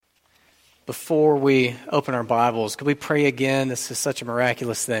Before we open our Bibles, could we pray again? This is such a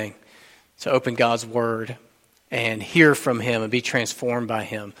miraculous thing, to open God's Word and hear from Him and be transformed by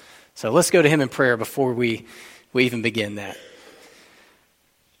Him. So let's go to Him in prayer before we even begin that.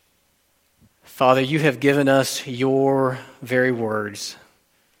 Father, you have given us your very words.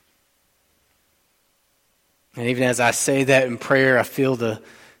 And even as I say that in prayer, I feel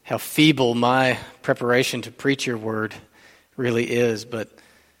how feeble my preparation to preach your word really is. But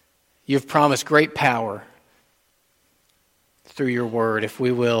you've promised great power through your word if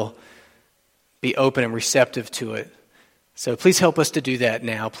we will be open and receptive to it. So please help us to do that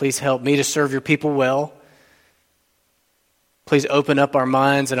now. Please help me to serve your people well. Please open up our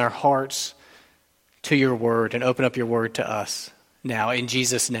minds and our hearts to your word and open up your word to us now. In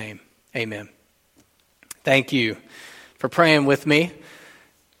Jesus' name, amen. Thank you for praying with me.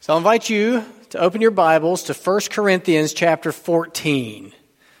 So I'll invite you to open your Bibles to 1 Corinthians chapter 14.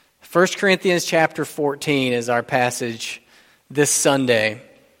 1 Corinthians chapter 14 is our passage this Sunday.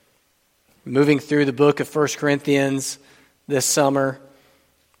 Moving through the book of 1 Corinthians this summer.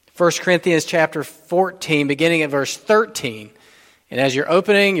 1 Corinthians chapter 14, beginning at verse 13. And as you're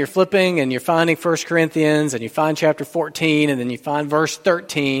opening, you're flipping, and you're finding 1 Corinthians, and you find chapter 14, and then you find verse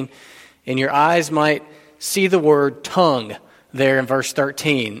 13, and your eyes might see the word tongue there in verse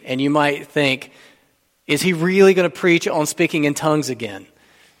 13. And you might think, is he really going to preach on speaking in tongues again?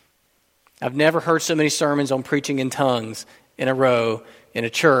 I've never heard so many sermons on preaching in tongues in a row in a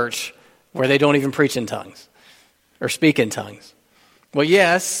church where they don't even preach in tongues or speak in tongues. Well,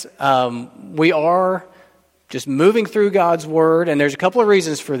 yes, we are just moving through God's Word, and there's a couple of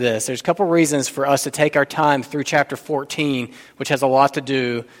reasons for this. There's a couple of reasons for us to take our time through chapter 14, which has a lot to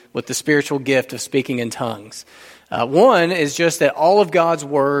do with the spiritual gift of speaking in tongues. One is just that all of God's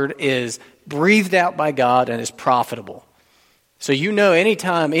Word is breathed out by God and is profitable. So you know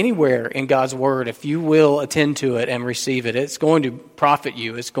anytime, anywhere in God's Word, if you will attend to it and receive it, it's going to profit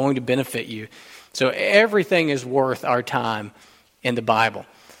you. It's going to benefit you. So everything is worth our time in the Bible.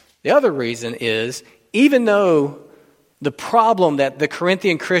 The other reason is, even though the problem that the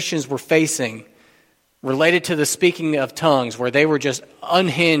Corinthian Christians were facing related to the speaking of tongues, where they were just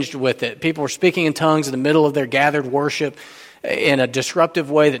unhinged with it, people were speaking in tongues in the middle of their gathered worship in a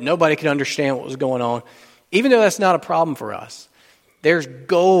disruptive way that nobody could understand what was going on, even though that's not a problem for us, there's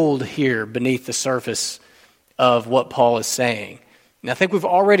gold here beneath the surface of what Paul is saying. And I think we've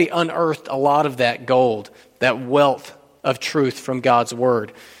already unearthed a lot of that gold, that wealth of truth from God's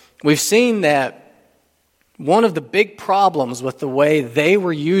Word. We've seen that one of the big problems with the way they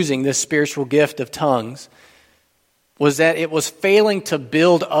were using this spiritual gift of tongues was that it was failing to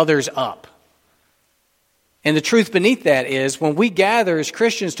build others up. And the truth beneath that is, when we gather as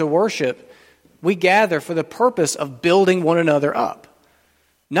Christians to worship, we gather for the purpose of building one another up.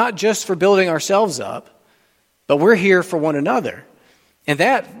 Not just for building ourselves up, but we're here for one another. And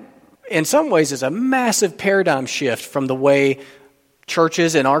that, in some ways, is a massive paradigm shift from the way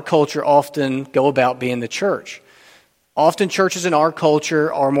churches in our culture often go about being the church. Often churches in our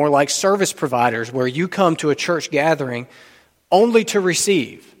culture are more like service providers, where you come to a church gathering only to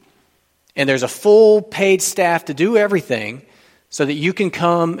receive. And there's a full paid staff to do everything so that you can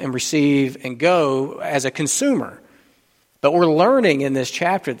come and receive and go as a consumer. But we're learning in this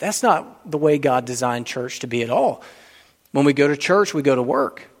chapter that's not the way God designed church to be at all. When we go to church, we go to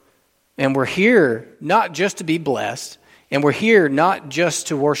work. And we're here not just to be blessed, and we're here not just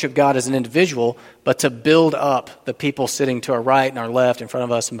to worship God as an individual, but to build up the people sitting to our right and our left, in front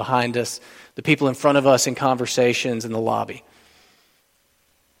of us and behind us, the people in front of us in conversations in the lobby.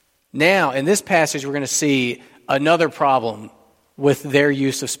 Now, in this passage, we're going to see another problem with their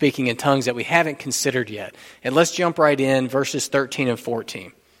use of speaking in tongues that we haven't considered yet. And let's jump right in, verses 13 and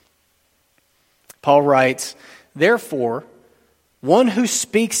 14. Paul writes, "Therefore, one who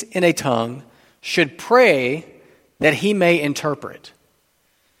speaks in a tongue should pray that he may interpret.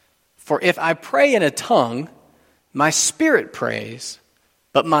 For if I pray in a tongue, my spirit prays,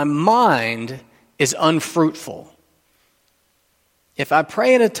 but my mind is unfruitful. If I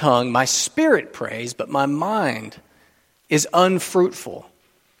pray in a tongue, my spirit prays, but my mind is unfruitful."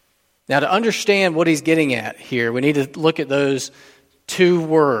 Now, to understand what he's getting at here, we need to look at those two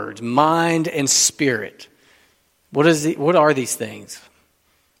words, mind and spirit. What are these things?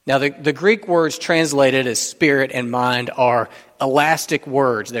 Now, the Greek words translated as spirit and mind are elastic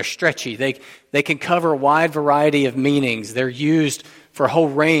words. They're stretchy. They can cover a wide variety of meanings. They're used for a whole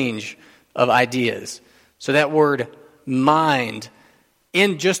range of ideas. So that word mind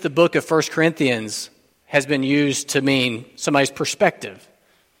in just the book of 1 Corinthians has been used to mean somebody's perspective,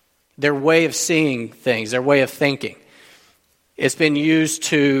 their way of seeing things, their way of thinking. It's been used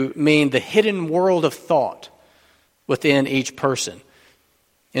to mean the hidden world of thought within each person.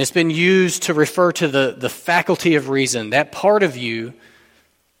 And it's been used to refer to the faculty of reason, that part of you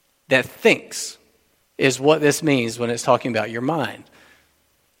that thinks is what this means when it's talking about your mind.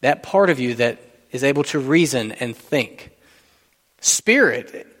 That part of you that is able to reason and think.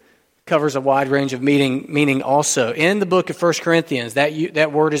 Spirit covers a wide range of meaning also. In the book of 1 Corinthians,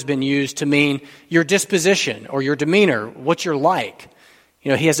 that word has been used to mean your disposition or your demeanor, what you're like.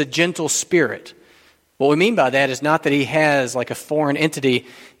 You know, he has a gentle spirit. What we mean by that is not that he has like a foreign entity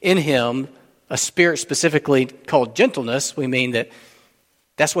in him, a spirit specifically called gentleness. We mean that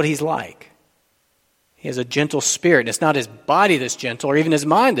that's what he's like. He has a gentle spirit. It's not his body that's gentle or even his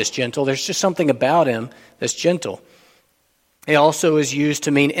mind that's gentle. There's just something about him that's gentle. It also is used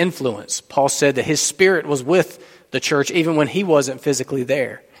to mean influence. Paul said that his spirit was with the church even when he wasn't physically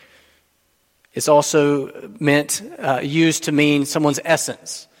there. It's also used to mean someone's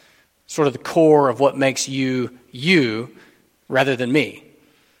essence, sort of the core of what makes you, you, rather than me.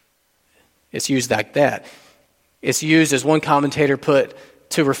 It's used like that. It's used, as one commentator put,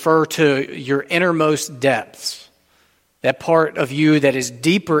 to refer to your innermost depths, that part of you that is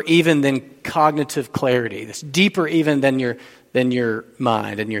deeper even than cognitive clarity, that's deeper even than your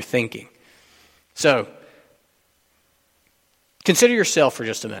mind and your thinking. So, consider yourself for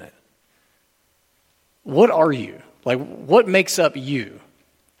just a minute. What are you? Like, what makes up you?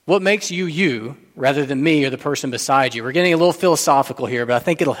 What makes you you rather than me or the person beside you? We're getting a little philosophical here, but I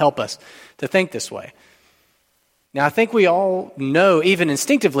think it'll help us to think this way. Now, I think we all know, even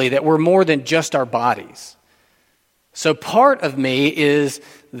instinctively, that we're more than just our bodies. So part of me is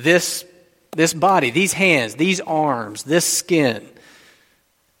this body, these hands, these arms, this skin.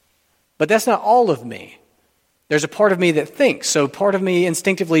 But that's not all of me. There's a part of me that thinks. So part of me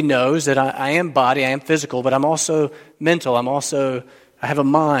instinctively knows that I am body, I am physical, but I'm also mental. I have a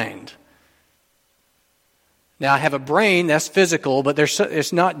mind. Now, I have a brain, that's physical, but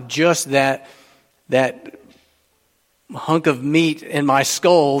it's not just that hunk of meat in my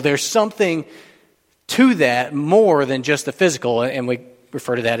skull. There's something to that more than just the physical, and we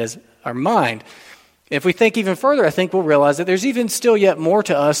refer to that as our mind. If we think even further, I think we'll realize that there's even still yet more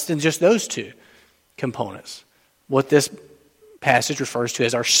to us than just those two components. What this passage refers to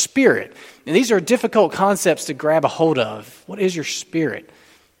as our spirit. And these are difficult concepts to grab a hold of. What is your spirit?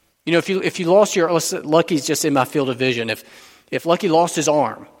 You know, if you lost Lucky's just in my field of vision. If Lucky lost his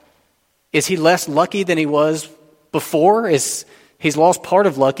arm, is he less lucky than he was before? He's lost part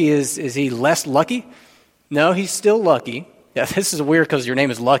of Lucky. Is he less lucky? No, he's still lucky. Yeah, this is weird because your name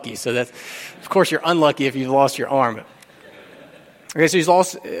is Lucky, so that's, of course, you're unlucky if you've lost your arm. Okay, so he's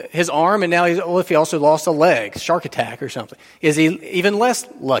lost his arm, and now if he also lost a leg, shark attack or something, is he even less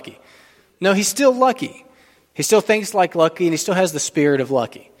lucky? No, he's still lucky. He still thinks like Lucky, and he still has the spirit of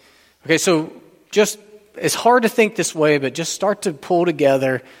Lucky. Okay, so it's hard to think this way, but just start to pull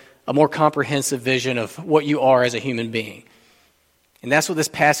together a more comprehensive vision of what you are as a human being. And that's what this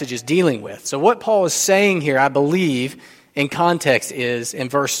passage is dealing with. So what Paul is saying here, I believe, in context is, in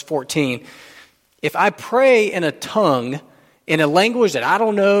verse 14, if I pray in a tongue, in a language that I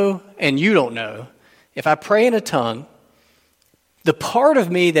don't know and you don't know, if I pray in a tongue, the part of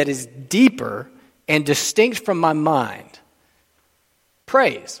me that is deeper and distinct from my mind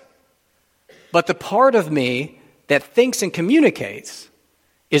prays. But the part of me that thinks and communicates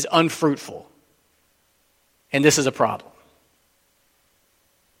is unfruitful. And this is a problem.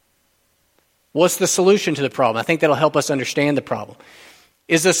 What's the solution to the problem? I think that'll help us understand the problem.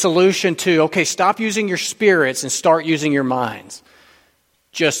 Is the solution to, okay, stop using your spirits and start using your minds.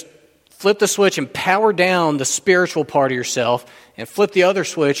 Just flip the switch and power down the spiritual part of yourself and flip the other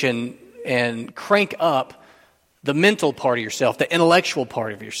switch and crank up the mental part of yourself, the intellectual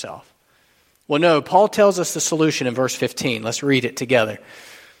part of yourself. Well, no, Paul tells us the solution in verse 15. Let's read it together.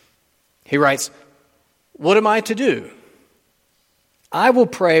 He writes, "What am I to do? I will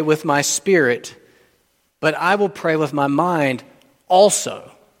pray with my spirit, but I will pray with my mind also.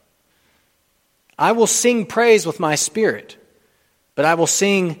 I will sing praise with my spirit, but I will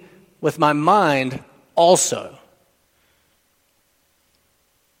sing with my mind also."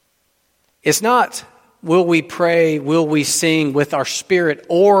 It's not will we pray, will we sing with our spirit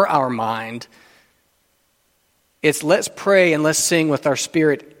or our mind. It's let's pray and let's sing with our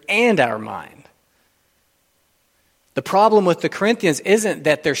spirit and our mind. The problem with the Corinthians isn't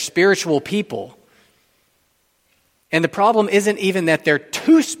that they're spiritual people. And the problem isn't even that they're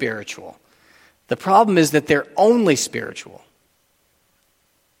too spiritual. The problem is that they're only spiritual.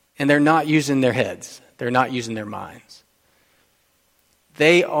 And they're not using their heads. They're not using their minds.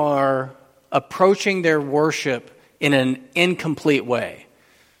 They are approaching their worship in an incomplete way.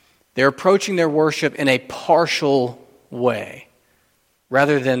 They're approaching their worship in a partial way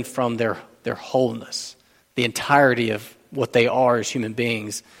rather than from their wholeness, the entirety of what they are as human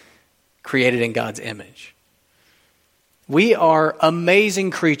beings created in God's image. We are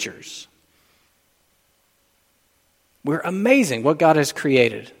amazing creatures. We're amazing what God has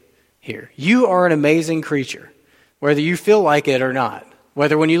created here. You are an amazing creature, whether you feel like it or not.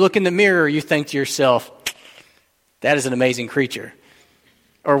 Whether when you look in the mirror you think to yourself, that is an amazing creature,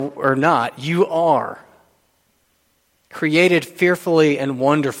 or not, you are created fearfully and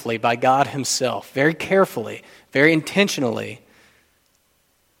wonderfully by God himself, very carefully, very intentionally,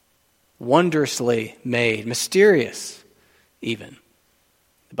 wondrously made, mysterious even.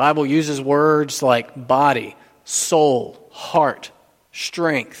 The Bible uses words like body, soul, heart,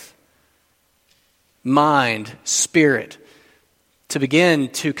 strength, mind, spirit, to begin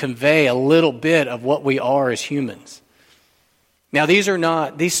to convey a little bit of what we are as humans. Now, these are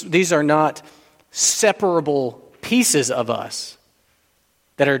not separable pieces of us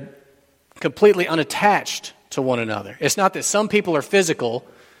that are completely unattached to one another. It's not that some people are physical,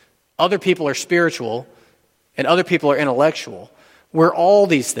 other people are spiritual, and other people are intellectual. We're all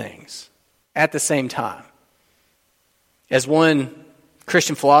these things at the same time. As one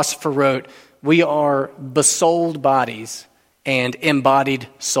Christian philosopher wrote, we are besouled bodies and embodied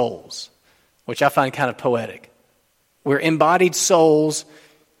souls, which I find kind of poetic. We're embodied souls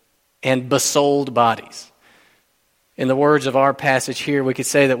and besouled bodies. In the words of our passage here, we could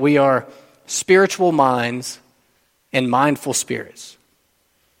say that we are spiritual minds and mindful spirits.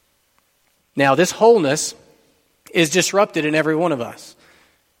 Now, this wholeness is disrupted in every one of us.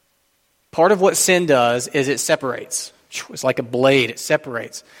 Part of what sin does is it separates. It's like a blade. It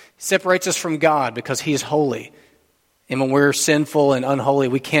separates. It separates us from God because he is holy. And when we're sinful and unholy,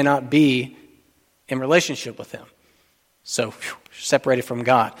 we cannot be in relationship with him. So, separated from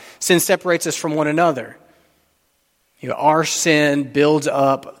God. Sin separates us from one another. Our sin builds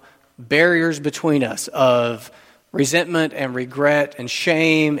up barriers between us of resentment and regret and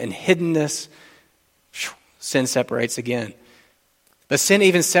shame and hiddenness. Sin separates again. But sin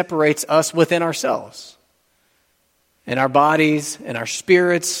even separates us within ourselves. And our bodies and our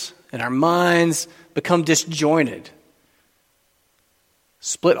spirits and our minds become disjointed,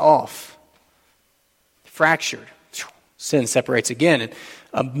 split off, fractured. Sin separates again. And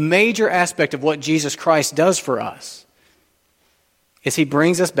a major aspect of what Jesus Christ does for us is he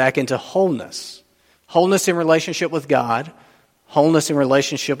brings us back into wholeness. Wholeness in relationship with God, wholeness in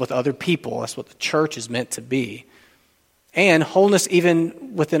relationship with other people. That's what the church is meant to be. And wholeness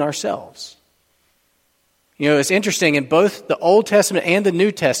even within ourselves. It's interesting, in both the Old Testament and the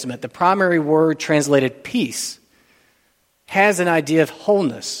New Testament, the primary word translated peace has an idea of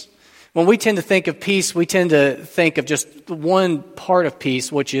wholeness. When we tend to think of peace, we tend to think of just one part of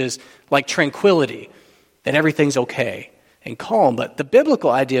peace, which is like tranquility, that everything's okay and calm. But the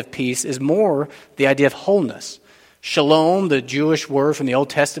biblical idea of peace is more the idea of wholeness. Shalom, the Jewish word from the Old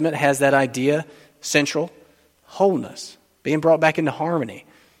Testament, has that idea central, wholeness, being brought back into harmony.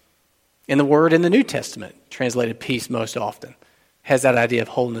 And the word in the New Testament, translated peace most often, has that idea of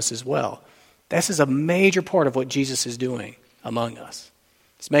wholeness as well. This is a major part of what Jesus is doing among us.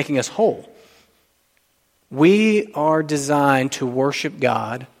 It's making us whole. We are designed to worship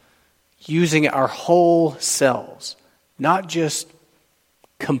God using our whole selves, not just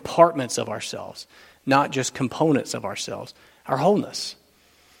compartments of ourselves, not just components of ourselves, our wholeness.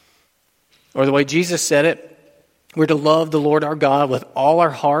 Or the way Jesus said it, we're to love the Lord our God with all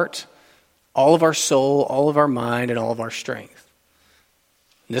our heart, all of our soul, all of our mind, and all of our strength.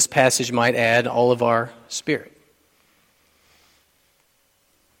 And this passage might add all of our spirit.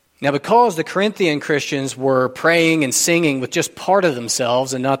 Now, because the Corinthian Christians were praying and singing with just part of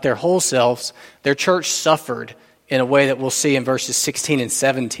themselves and not their whole selves, their church suffered in a way that we'll see in verses 16 and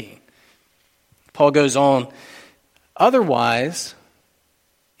 17. Paul goes on, otherwise,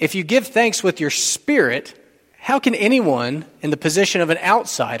 if you give thanks with your spirit, how can anyone in the position of an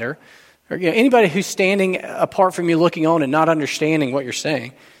outsider, or anybody who's standing apart from you looking on and not understanding what you're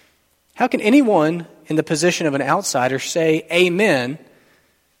saying, how can anyone in the position of an outsider say amen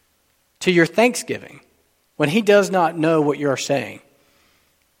to your thanksgiving when he does not know what you are saying?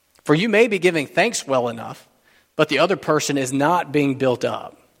 For you may be giving thanks well enough, but the other person is not being built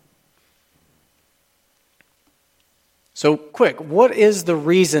up. So quick, what is the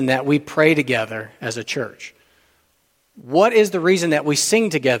reason that we pray together as a church? What is the reason that we sing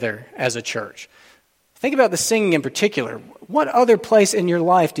together as a church? Think about the singing in particular. What other place in your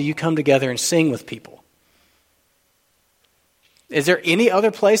life do you come together and sing with people? Is there any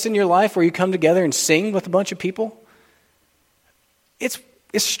other place in your life where you come together and sing with a bunch of people? it's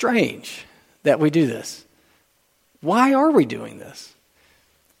strange that we do this. Why are we doing this?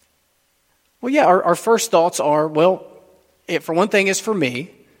 Well, yeah, our first thoughts are, well, for one thing, is for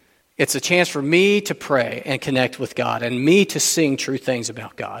me. It's a chance for me to pray and connect with God and me to sing true things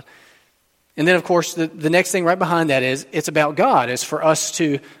about God. And then, of course, the next thing right behind that is it's about God. It's for us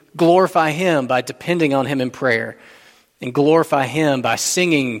to glorify Him by depending on Him in prayer and glorify Him by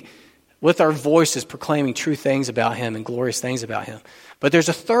singing with our voices, proclaiming true things about Him and glorious things about Him. But there's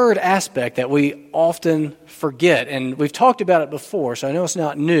a third aspect that we often forget, and we've talked about it before, so I know it's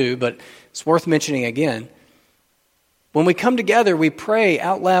not new, but it's worth mentioning again. When we come together, we pray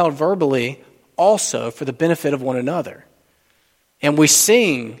out loud verbally also for the benefit of one another. And we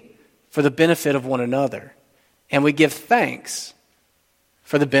sing for the benefit of one another. And we give thanks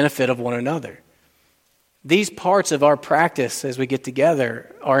for the benefit of one another. These parts of our practice as we get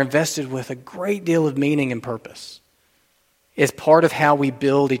together are invested with a great deal of meaning and purpose. It's part of how we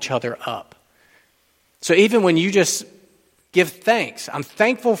build each other up. So even when you just give thanks, I'm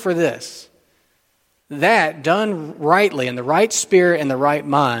thankful for this, that done rightly in the right spirit and the right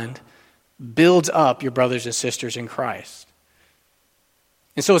mind builds up your brothers and sisters in Christ.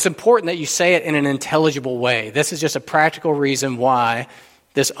 And so it's important that you say it in an intelligible way. This is just a practical reason why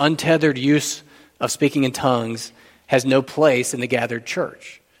this untethered use of speaking in tongues has no place in the gathered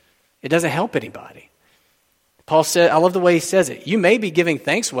church. It doesn't help anybody. Paul said, I love the way he says it. You may be giving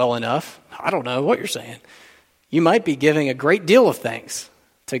thanks well enough. I don't know what you're saying. You might be giving a great deal of thanks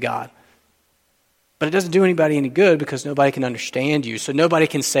to God. But it doesn't do anybody any good because nobody can understand you, so nobody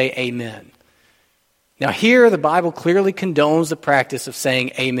can say amen. Now here the Bible clearly condones the practice of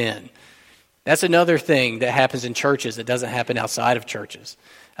saying amen. That's another thing that happens in churches that doesn't happen outside of churches.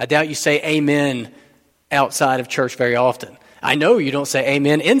 I doubt you say amen outside of church very often. I know you don't say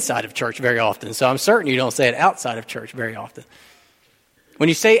amen inside of church very often, so I'm certain you don't say it outside of church very often. When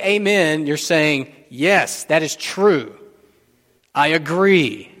you say amen, you're saying, yes, that is true. I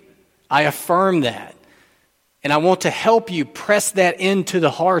agree. I affirm that. And I want to help you press that into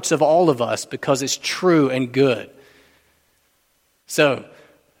the hearts of all of us because it's true and good. So,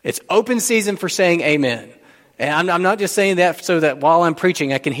 it's open season for saying amen. And I'm not just saying that so that while I'm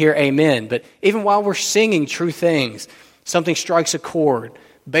preaching I can hear amen, but even while we're singing true things, something strikes a chord.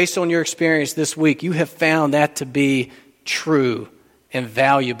 Based on your experience this week, you have found that to be true and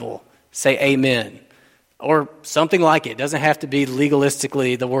valuable. Say amen. Or something like it. It doesn't have to be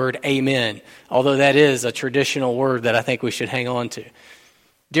legalistically the word amen, although that is a traditional word that I think we should hang on to.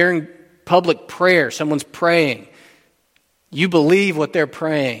 During public prayer, someone's praying. You believe what they're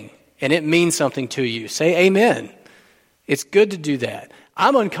praying, and it means something to you. Say amen. It's good to do that.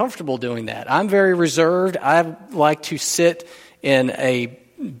 I'm uncomfortable doing that. I'm very reserved. I like to sit in a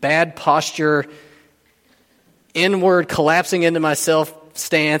bad posture, inward, collapsing into myself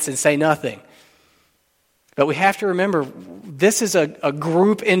stance and say nothing. But we have to remember, this is a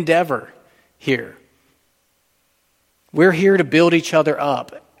group endeavor here. We're here to build each other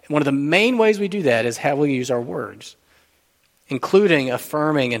up. And one of the main ways we do that is how we use our words, including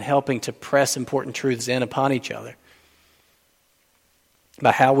affirming and helping to press important truths in upon each other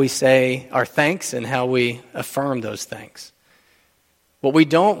by how we say our thanks and how we affirm those thanks. What we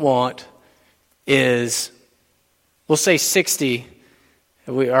don't want is, we'll say 60.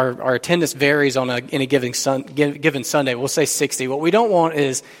 Our attendance varies on any given Sunday. We'll say 60. What we don't want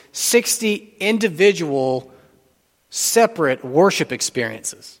is 60 individual, separate worship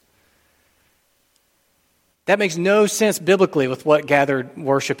experiences. That makes no sense biblically with what gathered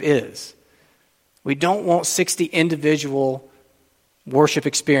worship is. We don't want 60 individual worship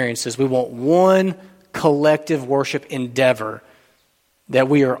experiences. We want one collective worship endeavor that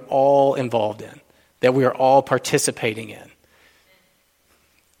we are all involved in, that we are all participating in.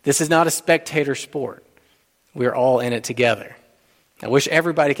 This is not a spectator sport. We're all in it together. I wish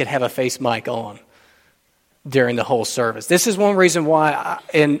everybody could have a face mic on during the whole service. This is one reason why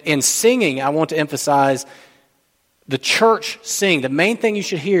in singing, I want to emphasize the church sing. The main thing you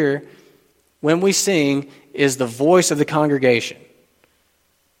should hear when we sing is the voice of the congregation.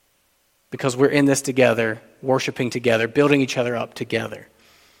 Because we're in this together, worshiping together, building each other up together.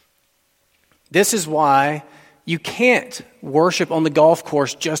 This is why you can't worship on the golf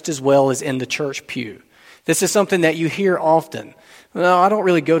course just as well as in the church pew. This is something that you hear often. Well, I don't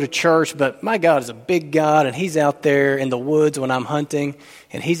really go to church, but my God is a big God, and He's out there in the woods when I'm hunting,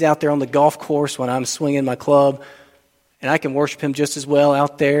 and He's out there on the golf course when I'm swinging my club, and I can worship Him just as well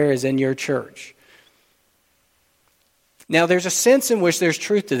out there as in your church. Now, there's a sense in which there's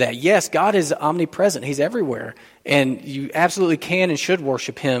truth to that. Yes, God is omnipresent. He's everywhere. And you absolutely can and should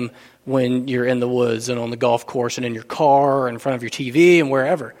worship him when you're in the woods and on the golf course and in your car or in front of your TV and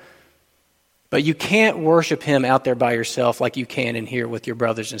wherever. But you can't worship him out there by yourself like you can in here with your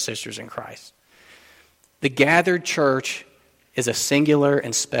brothers and sisters in Christ. The gathered church is a singular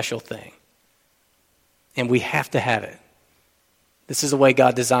and special thing. And we have to have it. This is the way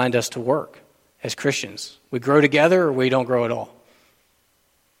God designed us to work as Christians. We grow together or we don't grow at all.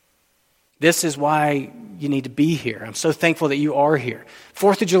 This is why you need to be here. I'm so thankful that you are here.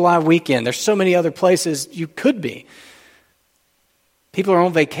 4th of July weekend, there's so many other places you could be. People are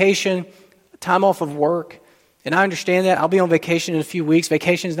on vacation, time off of work, and I understand that. I'll be on vacation in a few weeks.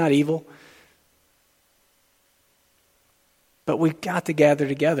 Vacation is not evil. But we've got to gather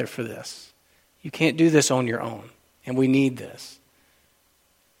together for this. You can't do this on your own, and we need this.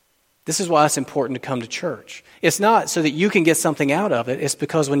 This is why it's important to come to church. It's not so that you can get something out of it. It's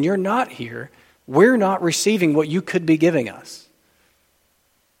because when you're not here, we're not receiving what you could be giving us.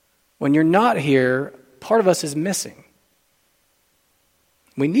 When you're not here, part of us is missing.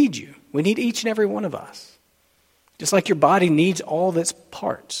 We need you. We need each and every one of us. Just like your body needs all of its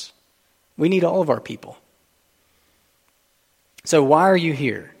parts. We need all of our people. So why are you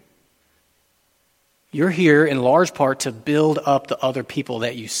here? You're here in large part to build up the other people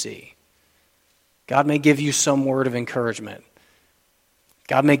that you see. God may give you some word of encouragement.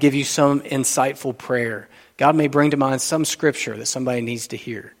 God may give you some insightful prayer. God may bring to mind some scripture that somebody needs to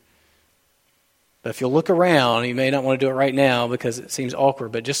hear. But if you'll look around, you may not want to do it right now because it seems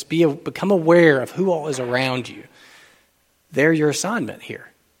awkward, but just become aware of who all is around you. They're your assignment here.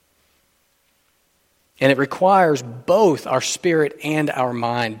 And it requires both our spirit and our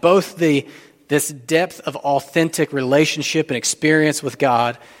mind, both this depth of authentic relationship and experience with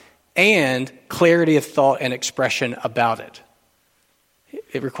God and clarity of thought and expression about it.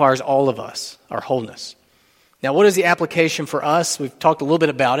 It requires all of us, our wholeness. Now, what is the application for us? We've talked a little bit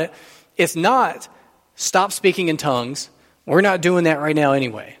about it. It's not stop speaking in tongues. We're not doing that right now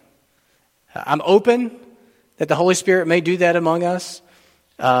anyway. I'm open that the Holy Spirit may do that among us.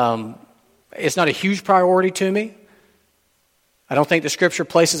 It's not a huge priority to me. I don't think the Scripture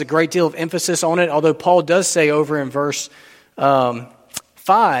places a great deal of emphasis on it, although Paul does say over in verse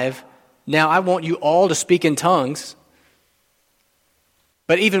 5, now I want you all to speak in tongues,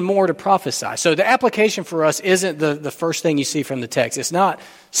 but even more to prophesy. So the application for us isn't the first thing you see from the text. It's not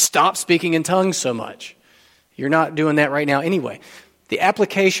stop speaking in tongues so much. You're not doing that right now anyway. The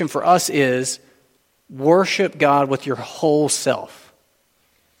application for us is worship God with your whole self,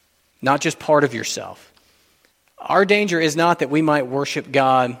 not just part of yourself. Our danger is not that we might worship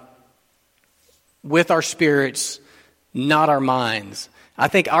God with our spirits, not our minds. I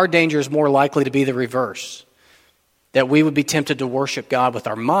think our danger is more likely to be the reverse, that we would be tempted to worship God with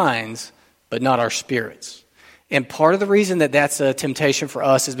our minds, but not our spirits. And part of the reason that that's a temptation for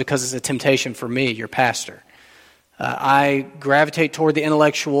us is because it's a temptation for me, your pastor. I gravitate toward the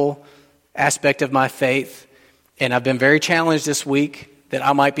intellectual aspect of my faith, and I've been very challenged this week that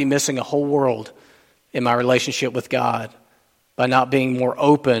I might be missing a whole world in my relationship with God by not being more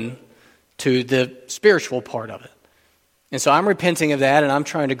open to the spiritual part of it. And so I'm repenting of that, and I'm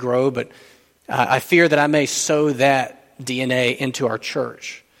trying to grow, but I fear that I may sow that DNA into our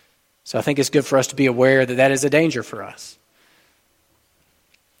church. So I think it's good for us to be aware that that is a danger for us.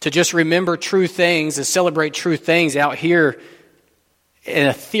 To just remember true things and celebrate true things out here in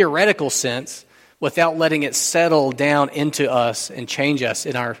a theoretical sense without letting it settle down into us and change us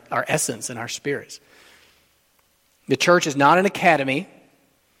in our essence and our spirits. The church is not an academy.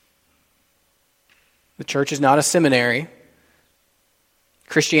 The church is not a seminary.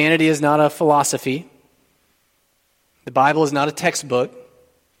 Christianity is not a philosophy. The Bible is not a textbook.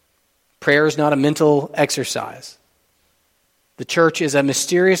 Prayer is not a mental exercise. The church is a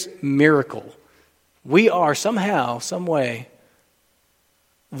mysterious miracle. We are somehow, some way,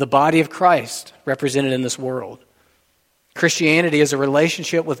 the body of Christ represented in this world. Christianity is a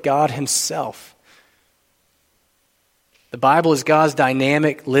relationship with God Himself. The Bible is God's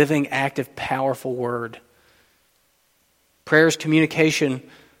dynamic, living, active, powerful Word. Prayer is communication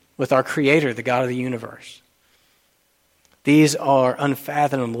with our Creator, the God of the universe. These are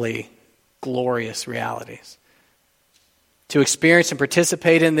unfathomably glorious realities. To experience and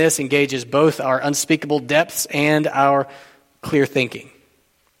participate in this engages both our unspeakable depths and our clear thinking.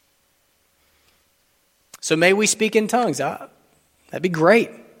 So may we speak in tongues. That'd be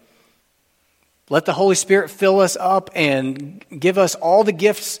great. Let the Holy Spirit fill us up and give us all the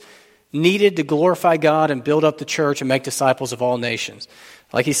gifts needed to glorify God and build up the church and make disciples of all nations.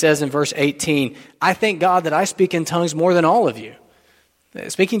 Like he says in verse 18, I thank God that I speak in tongues more than all of you.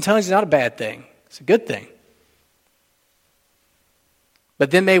 Speaking tongues is not a bad thing. It's a good thing. But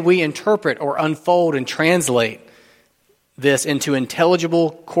then may we interpret or unfold and translate this into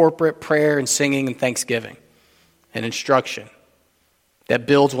intelligible corporate prayer and singing and thanksgiving and instruction that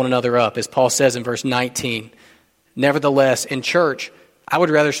builds one another up. As Paul says in verse 19, nevertheless, in church, I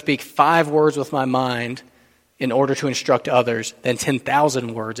would rather speak 5 words with my mind in order to instruct others than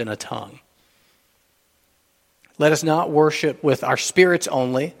 10,000 words in a tongue. Let us not worship with our spirits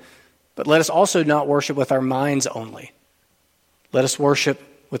only, but let us also not worship with our minds only. Let us worship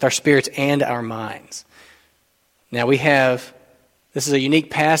with our spirits and our minds. Now this is a unique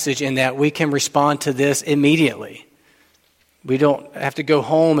passage in that we can respond to this immediately. We don't have to go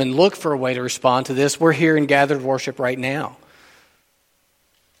home and look for a way to respond to this. We're here in gathered worship right now.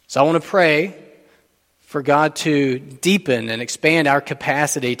 So I want to pray for God to deepen and expand our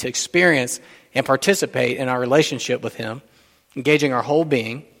capacity to experience and participate in our relationship with Him, engaging our whole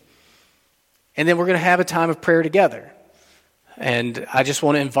being. And then we're going to have a time of prayer together. And I just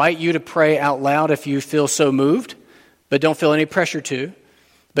want to invite you to pray out loud if you feel so moved, but don't feel any pressure to.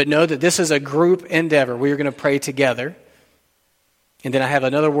 But know that this is a group endeavor. We are going to pray together. And then I have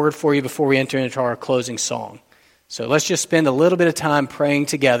another word for you before we enter into our closing song. So let's just spend a little bit of time praying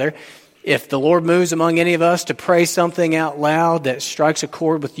together. If the Lord moves among any of us to pray something out loud that strikes a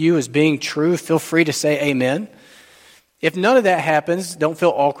chord with you as being true, feel free to say amen. If none of that happens, don't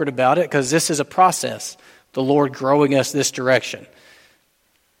feel awkward about it, because this is a process, the Lord growing us this direction.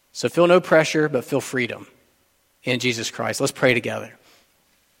 So feel no pressure, but feel freedom in Jesus Christ. Let's pray together.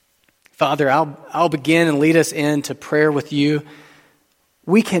 Father, I'll begin and lead us into prayer with you.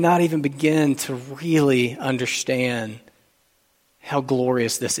 We cannot even begin to really understand how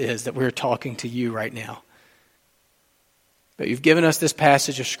glorious this is that we're talking to you right now. But you've given us this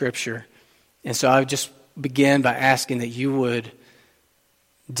passage of Scripture, and so I would just begin by asking that you would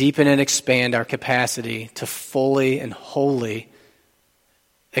deepen and expand our capacity to fully and wholly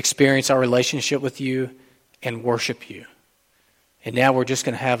experience our relationship with you and worship you. And now we're just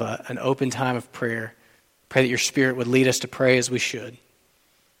going to have an open time of prayer. Pray that your Spirit would lead us to pray as we should.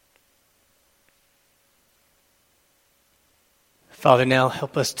 Father, now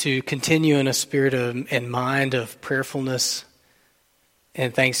help us to continue in a spirit and mind of prayerfulness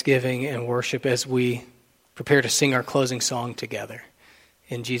and thanksgiving and worship as we prepare to sing our closing song together.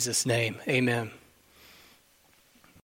 In Jesus' name, amen.